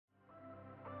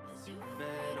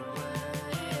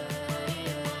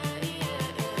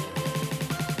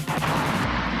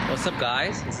What's up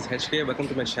guys, this is HK, welcome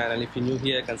to my channel. If you're new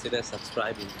here, consider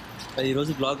subscribing. Ee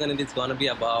roju vlog anedi is gonna be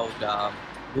about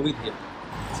movie theater.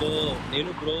 So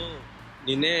nenu bro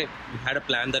we had a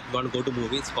plan that we want to go to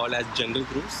movie. It's called as Jungle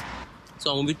Cruise. So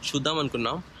ఆ movie చూద్దాం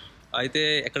అనుకున్నాం. అయితే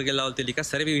ఎక్కడికి వెళ్ళాలో తెలియక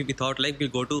సరే we thought like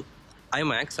we'll go to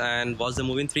Imax and watch the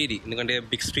movie in 3D. ఎందుకంటే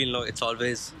big screen లో it's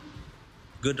always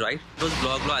good, right? This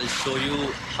vlog lo I'll show you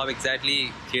how exactly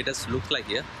theaters look like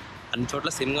here. అన్ని చోట్ల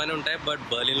సేమ్గానే ఉంటాయి, but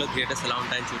బర్లిన్లో theatres ఎలా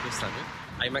ఉంటాయని చూపిస్తాను.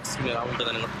 IMAX screen ఎలా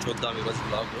ఉంటుందని కూడా చూద్దాం ఈరోజు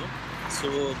వ్లాగ్లో. So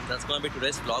that's gonna B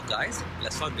today's vlog guys.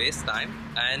 Let's not waste time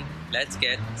and let's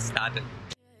get started.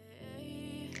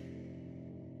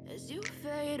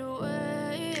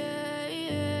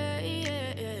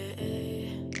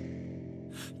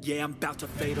 Yeah, I'm about to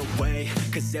fade away,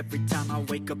 cause every time I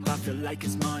wake up I feel like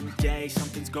it's Monday.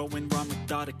 Something's going wrong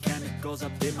with all the chemicals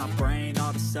up in my brain. All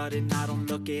of a sudden I don't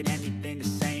look at anything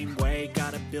the same way.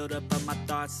 Gotta build up of my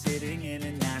thoughts sitting in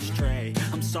an ashtray.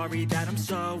 I'm sorry that I'm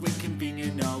so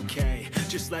inconvenient, okay.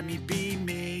 Just let me be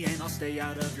me and I'll stay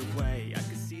out of your way. I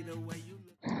can see the way you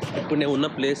look. ఇప్పుడు నేను ఉన్న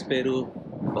place పేరు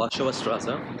వాషోవా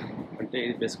స్ట్రాసా. అంటే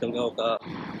ఇది బేసికల్గా ఒక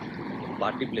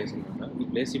party place అనమాట. ఈ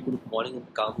ప్లేస్ ఇప్పుడు మార్నింగ్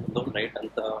కాకుండా నైట్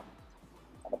అంతా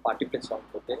పార్టీ ప్లేస్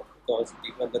కాకపోతే బికాస్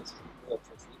పీపుల్ అందరూ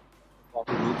వచ్చేసి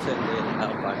గ్రూప్స్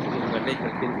అండ్ పార్టీ. ఎందుకంటే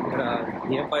ఇక్కడ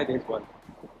near by does one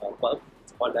pub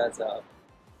called as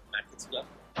matrix club.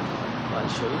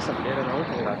 Show సండేర్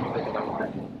around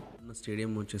around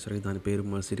stadium వచ్చేసరికి దాని పేరు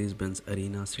మర్సిడీస్ బెంజ్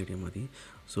అరీనా స్టేడియం అది.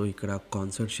 సో ఇక్కడ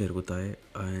కాన్సర్ట్స్ జరుగుతాయి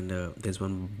and does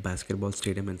one basketball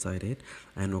stadium inside it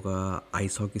and ఒక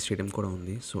ఐస్ హాకీ స్టేడియం కూడా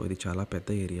ఉంది. సో ఇది చాలా పెద్ద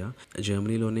ఏరియా.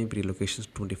 జర్మనీలోనే ఇప్పుడు లొకేషన్స్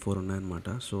 24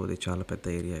 ఉన్నాయన్నమాట. సో ఇది చాలా పెద్ద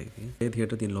ఏరియా. ఇది ఏ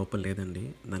థియేటర్ దీని లోపల లేదండి,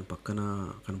 దాని పక్కన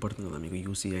కనపడుతుంది కదా మీకు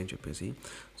UCI అని చెప్పేసి.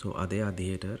 సో అదే ఆ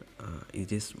థియేటర్. ఇది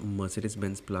జస్ట్ మర్సిడీస్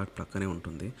బెంజ్ ప్లాట్ పక్కనే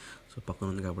ఉంటుంది. సో పక్కన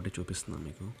ఉంది కాబట్టి చూపిస్తున్నాను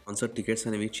మీకు. కాన్సర్ట్ టికెట్స్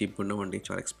అనేవి చీప్గా ఉండవండి,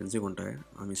 చాలా ఎక్స్పెన్సివ్ ఉంటాయి.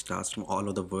 అవి stars from all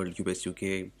over the world, US, UK,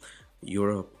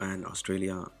 Europe and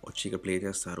Australia వచ్చి ఇక్కడ ప్లే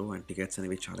చేస్తారు. అండ్ టికెట్స్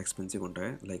అనేవి చాలా ఎక్స్పెన్సివ్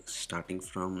ఉంటాయి. లైక్ స్టార్టింగ్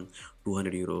ఫ్రమ్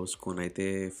 €200, కొన్ని అయితే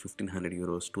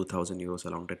 €1,500, €2,000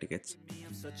 అలా ఉంటాయి tickets.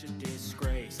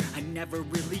 I never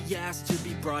really asked to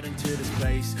be brought into this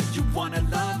place. You wanna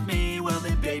love me? Well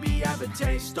then baby I have a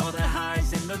taste. All the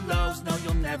highs and the lows, no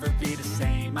you'll never be the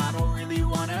same. I don't really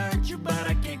wanna hurt you but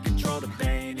I can't control the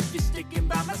pain. If you're sticking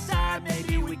by my side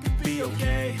maybe we could be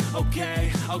okay.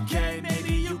 Okay,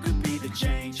 maybe you could be the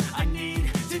change I need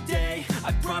today.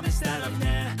 I promise that I've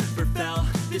never felt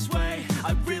this way.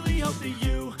 I really hope that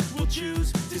you will choose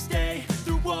to stay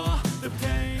through all the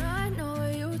pain. I know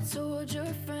you told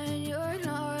your friend you're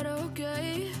not okay,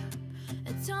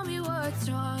 and tell me what's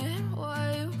wrong and why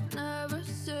you never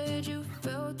said you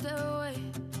felt that way.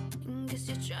 Guess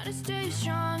you're trying to stay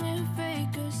strong and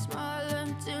fake a smile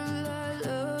until I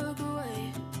look away,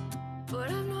 but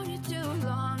I've known you too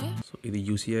long. So ఇది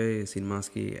UCI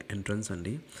సినిమాస్కి entrance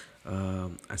అండి.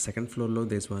 ఆ second ఫ్లోర్లో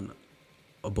does one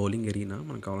bowling arena.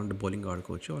 మనకు కావాలంటే bowling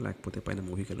ఆడుకోవచ్చు, లేకపోతే పైన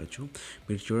మూవీకి వెళ్ళొచ్చు.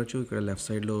 మీరు చూడొచ్చు ఇక్కడ లెఫ్ట్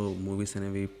సైడ్లో మూవీస్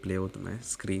అనేవి ప్లే అవుతున్నాయి,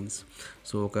 స్క్రీన్స్.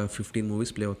 సో ఒక 15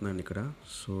 మూవీస్ ప్లే అవుతున్నాయండి ఇక్కడ.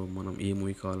 సో మనం ఏ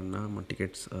మూవీ కావాలన్నా మన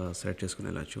టికెట్స్ సెలెక్ట్ చేసుకుని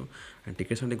వెళ్ళచ్చు. అండ్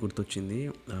టికెట్స్ అంటే గుర్తొచ్చింది,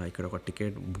 ఇక్కడ ఒక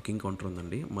టికెట్ బుకింగ్ కౌంటర్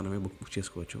ఉందండి, మనమే బుక్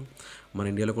చేసుకోవచ్చు. మన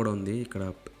ఇండియాలో కూడా ఉంది, ఇక్కడ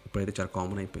ఇప్పుడైతే చాలా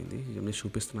కామన్ అయిపోయింది. నేను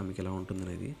చూపిస్తున్నాను మీకు ఎలా ఉంటుంది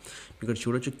అనేది. ఇక్కడ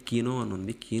చూడొచ్చు కీనో అని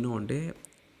ఉంది. కీనో అంటే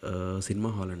సినిమా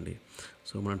హాల్ అండి.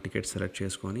 సో మనం టికెట్ సెలెక్ట్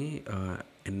చేసుకొని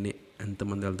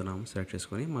ఎంతమంది వెళ్తున్నాము సెలెక్ట్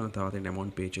చేసుకొని మనం తర్వాత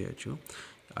అమౌంట్ పే చేయొచ్చు,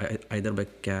 either by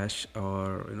cash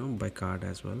or by card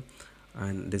as well.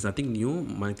 And this nothing new,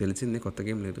 మనకు తెలిసిందే, కొత్త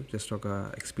గేమ్ లేదు, జస్ట్ ఒక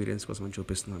ఎక్స్పీరియన్స్ కోసం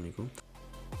చూపిస్తున్నాను మీకు.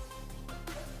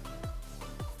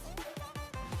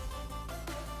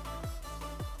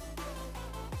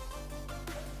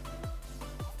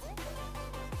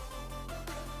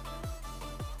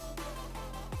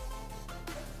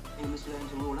 Mr.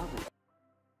 Angelo, what happened?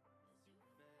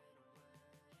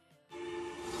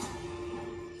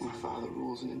 My father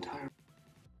rules an entire...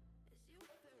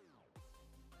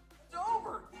 It's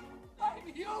over! I'm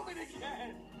human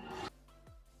again!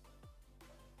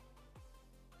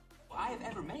 I have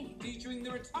ever made, featuring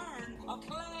the return of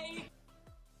Clay!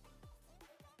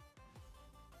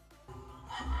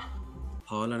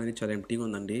 Hall అనేది చాలా ఎంప్టీగా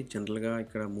ఉందండి. జనరల్గా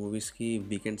ఇక్కడ మూవీస్కి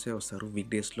వీకెండ్సే వస్తారు, వీక్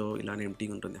డేస్లో ఇలానే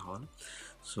ఎంప్టీగా ఉంటుంది హాల్.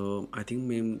 సో ఐ థింక్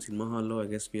మేము సినిమా హాల్లో I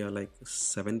guess we are like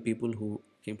 7 people who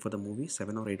came for the movie,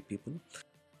 7 or 8 people.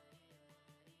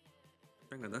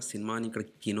 చెప్పాం కదా సినిమాని ఇక్కడ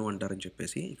కినో అంటారని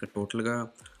చెప్పేసి. ఇక్కడ టోటల్గా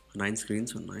 9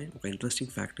 స్క్రీన్స్ ఉన్నాయి. ఒక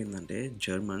ఇంట్రెస్టింగ్ ఫ్యాక్ట్ ఏంటంటే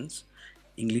జర్మన్స్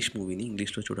ఇంగ్లీష్ మూవీని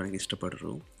ఇంగ్లీష్లో చూడడానికి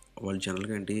ఇష్టపడరు. వాళ్ళు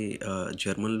జనరల్గా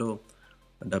జర్మన్లో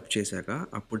డబ్ చేశాక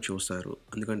అప్పుడు చూస్తారు.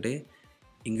 ఎందుకంటే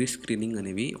ఇంగ్లీష్ స్క్రీనింగ్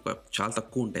అనేవి చాలా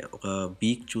తక్కువ ఉంటాయి. ఒక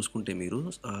వీక్ చూసుకుంటే మీరు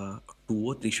 2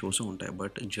 or 3 షోస్ ఉంటాయి.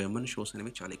 బట్ జర్మన్ షోస్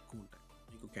అనేవి చాలా ఎక్కువ ఉంటాయి.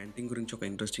 మీకు క్యాంటీన్ గురించి ఒక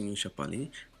ఇంట్రెస్టింగ్ న్యూస్ చెప్పాలి.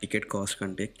 టికెట్ కాస్ట్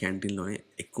కంటే క్యాంటీన్లోనే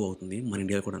ఎక్కువ అవుతుంది. మన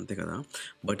ఇండియాలో కూడా అంతే కదా.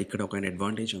 బట్ ఇక్కడ ఒక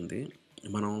అడ్వాంటేజ్ ఉంది.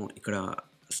 మనం ఇక్కడ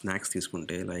స్నాక్స్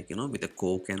తీసుకుంటే like with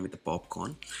coke and with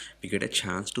popcorn we get a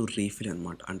chance to refill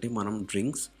అనమాట. అంటే మనం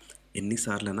డ్రింక్స్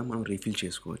ఎన్నిసార్లైనా మనం రీఫిల్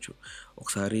చేసుకోవచ్చు.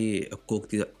 ఒకసారి కోక్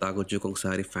తాగొచ్చు,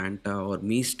 ఒక్కొక్కసారి ఫ్యాంటా ఆర్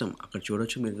మీ ఇష్టం. అక్కడ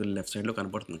చూడొచ్చు, మీకు లెఫ్ట్ సైడ్లో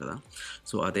కనపడుతుంది కదా.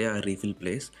 సో అదే ఆ రీఫిల్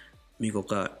ప్లేస్.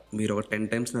 మీరు ఒక 10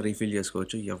 times రీఫిల్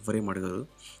చేసుకోవచ్చు, ఎవరేం అడగరు.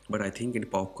 బట్ ఐ థింక్ ఇది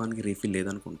పాప్కార్న్కి రీఫిల్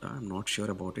లేదనుకుంటా. I'm not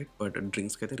sure about it. But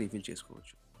డ్రింక్స్కి అయితే రీఫిల్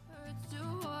చేసుకోవచ్చు. Hurts to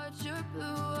watch your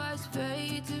blue eyes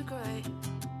fade to gray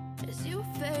as you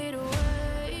fade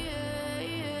away,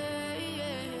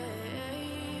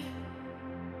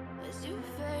 as you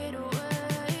fade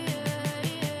away,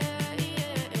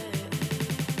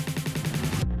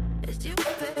 as you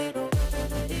fade away.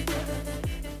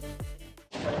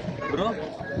 Bro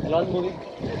ఎలా movie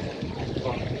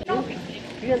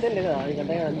అంటే లేదా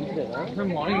గంట అనిపించలేదా?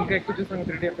 Morning ఇంకా ఎక్కువ చూస్తాను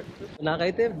 3D ఎఫెక్ట్స్.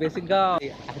 నాకైతే బేసిక్గా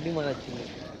యాక్టింగ్ బాగా నచ్చింది.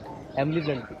 ఎమిలీ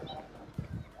బ్లంట్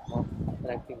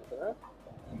యాక్టింగ్ కదా.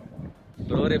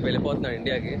 బ్రో రేపు వెళ్ళిపోతున్నాను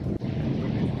ఇండియాకి.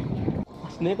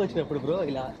 స్నేక్ వచ్చినప్పుడు బ్రో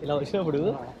ఇలా వచ్చినప్పుడు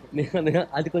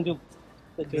అది కొంచెం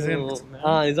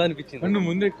నిజం అనిపించింది. నువ్వు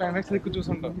ముందు క్లైమాక్స్ ఎక్కువ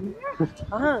చూసుంటావు.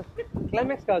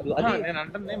 క్లైమాక్స్ కాదు అది నేను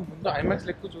అంటే ముందు ఐమాక్స్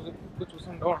ఎక్కువ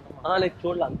చూసుంటావు అంటున్నా. లైక్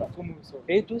చూడాలి అంతా మూవీస్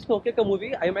ఏం చూసిన ఒకే మూవీ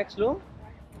ఐమాక్స్ లో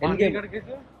ఎండ్ గేమ్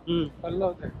కళ్ళు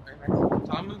అవుతాయి. ఐమాక్స్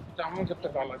చాలా మంది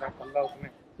చెప్తారు కళ్ళు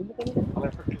అవుతున్నాయి. ఎందుకని అలా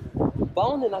ఎఫెక్ట్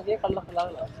బాగుంది. నాకేం కళ్ళ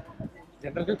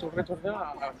జనరల్గా చూడగా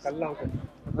కళ్ళు అవుతాయి.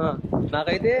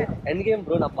 నాకైతే ఎండ్ గేమ్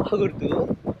బ్రో నాకు బాగా గుర్తు.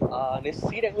 నెక్స్ట్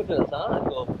సీట్ ఎక్కడ తెలుసా,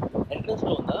 నాకు ఎంట్రన్స్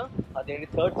లో ఉందా, అదేంటి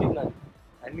 3rd సీట్ నాది.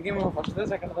 End game first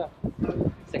second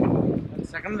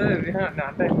second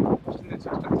అంటే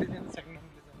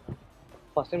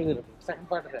ఫస్ట్ టైం సెకండ్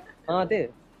పార్ట్ అదే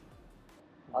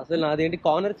అసలు నాదేంటి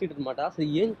కార్నర్ సీట్ అనమాట. అసలు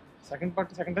ఏం second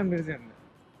part second time release అయింది.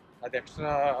 అది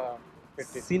ఎక్స్ట్రా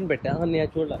పెట్టి సీన్ పెట్టా నేను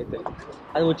చూడాలి. అయితే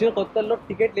అది వచ్చిన కొత్తల్లో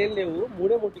టికెట్లు ఏం లేవు,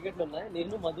 3 టికెట్లు ఉన్నాయి.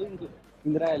 నేను మధు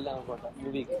ఇందిరా వెళ్ళాను అనమాట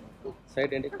మూవీకి.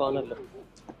 సైడ్ ఏంటి కార్నర్లో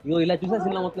ఇగో ఇలా చూసా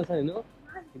సినిమా మొత్తం సార్. నేను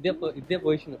ఇదే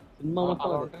పొజిషన్ సినిమా మొత్తం.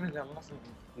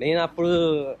 నేను అప్పుడు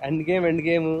ఎండ్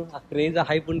గేమ్ ఆ క్రేజ్ ఆ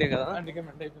హైప్ ఉండే కదా. ఎండ్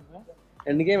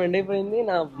గేమ్ ఎండ్ అయిపోయింది.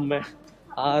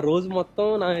 ఆ రోజు మొత్తం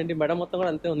నా మెడ మొత్తం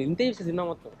కూడా అంతే ఉంది. ఇంతే చూసే సినిమా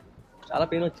మొత్తం. చాలా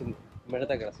పెయిన్ వచ్చింది మెడ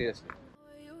దగ్గర సీరియస్లీ.